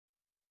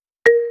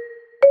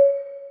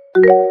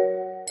It's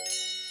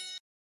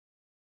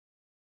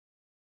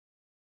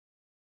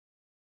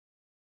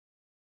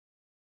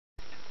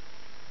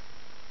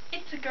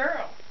a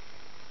girl.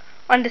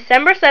 On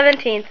December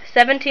 17th,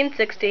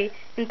 1760,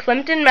 in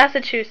Plimpton,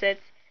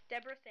 Massachusetts,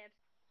 Deborah Sampson.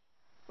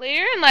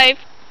 Later in life,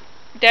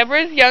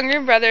 Deborah's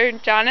younger brother,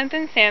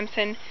 Jonathan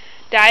Sampson,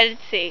 died at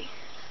sea.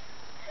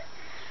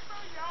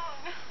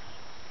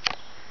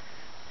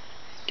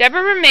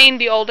 Deborah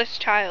remained the oldest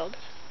child.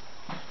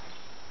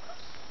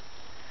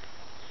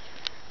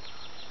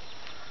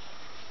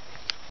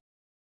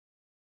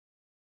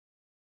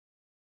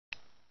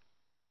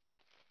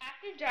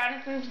 After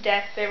Jonathan's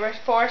death, they were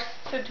forced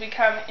to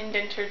become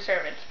indentured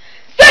servants.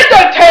 Set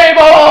the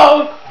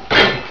table!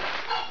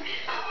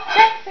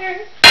 Yes,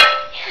 sir.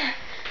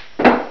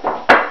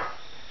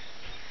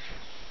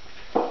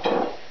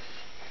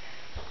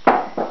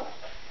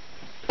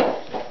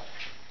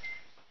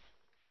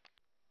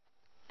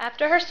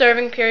 After her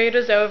serving period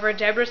was over,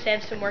 Deborah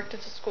Sampson worked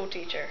as a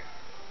schoolteacher.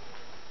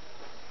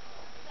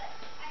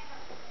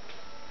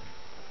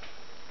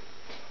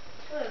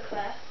 Hello,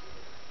 class.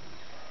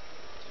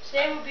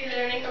 Today we'll be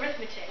learning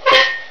arithmetic.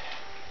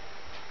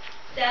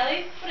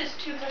 Sally, what is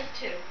 2 plus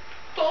 2?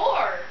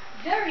 4.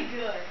 Very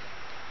good.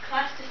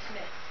 Class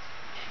dismissed.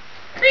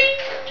 Ring.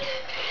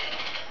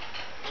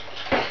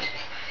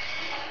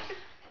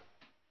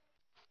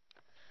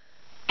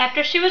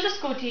 After she was a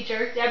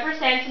schoolteacher, Deborah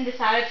Sampson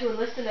decided to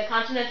enlist in the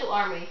Continental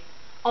Army.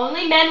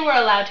 Only men were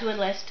allowed to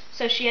enlist,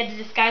 so she had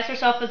to disguise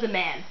herself as a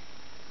man.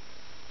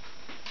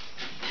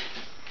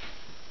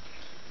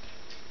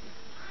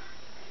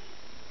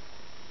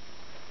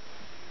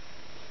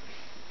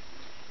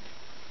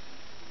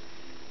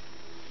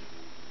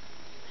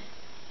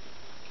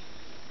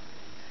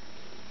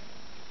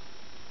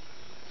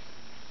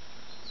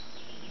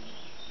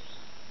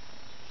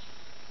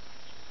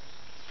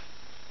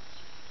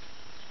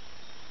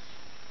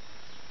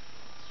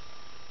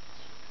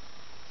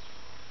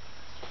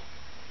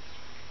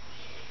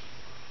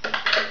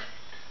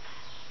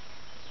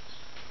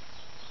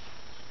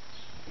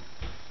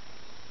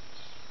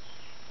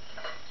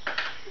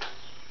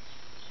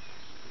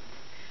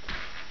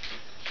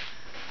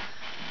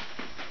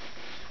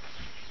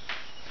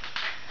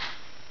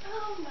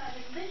 Oh, my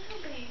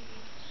little baby.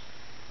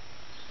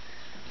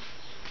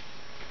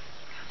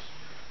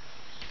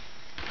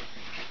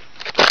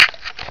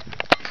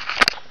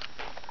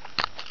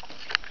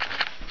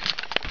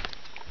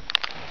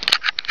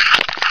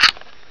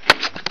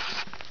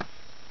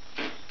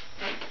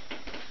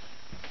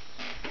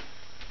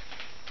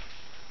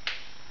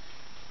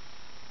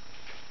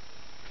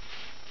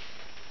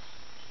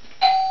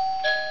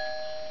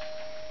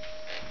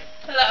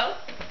 Hello?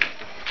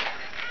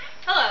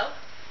 Hello?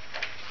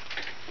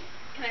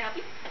 Can I help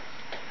you?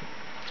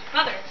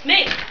 Mother, it's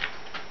me.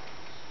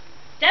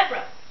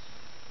 Deborah.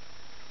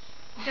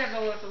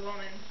 Deborah was a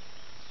woman.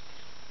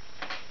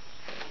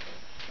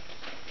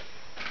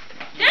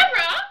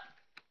 Deborah!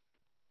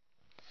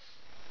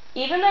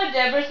 Even though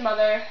Deborah's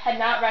mother had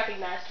not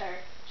recognized her,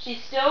 she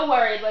still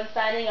worried when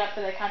signing up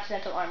for the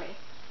Continental Army.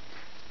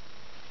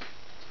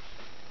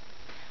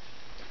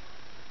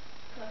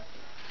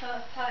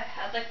 Hi,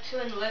 I'd like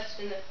to enlist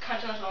in the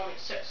Continental Army,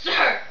 sir.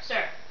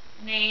 Sir.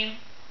 Name.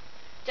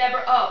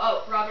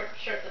 Deborah, Robert,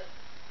 sure,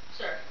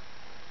 sir.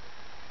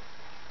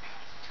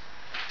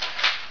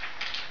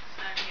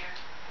 Sign here.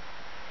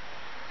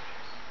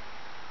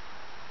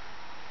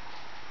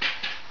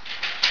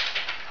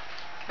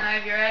 Can I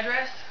have your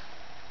address?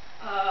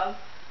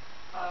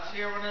 So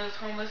you're one of those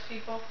homeless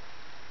people?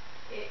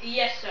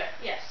 Yes, sir,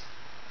 yes.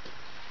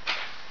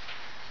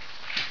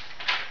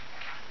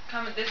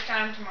 Come at this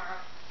time tomorrow.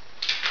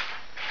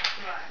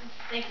 Goodbye.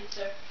 Thank you,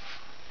 sir.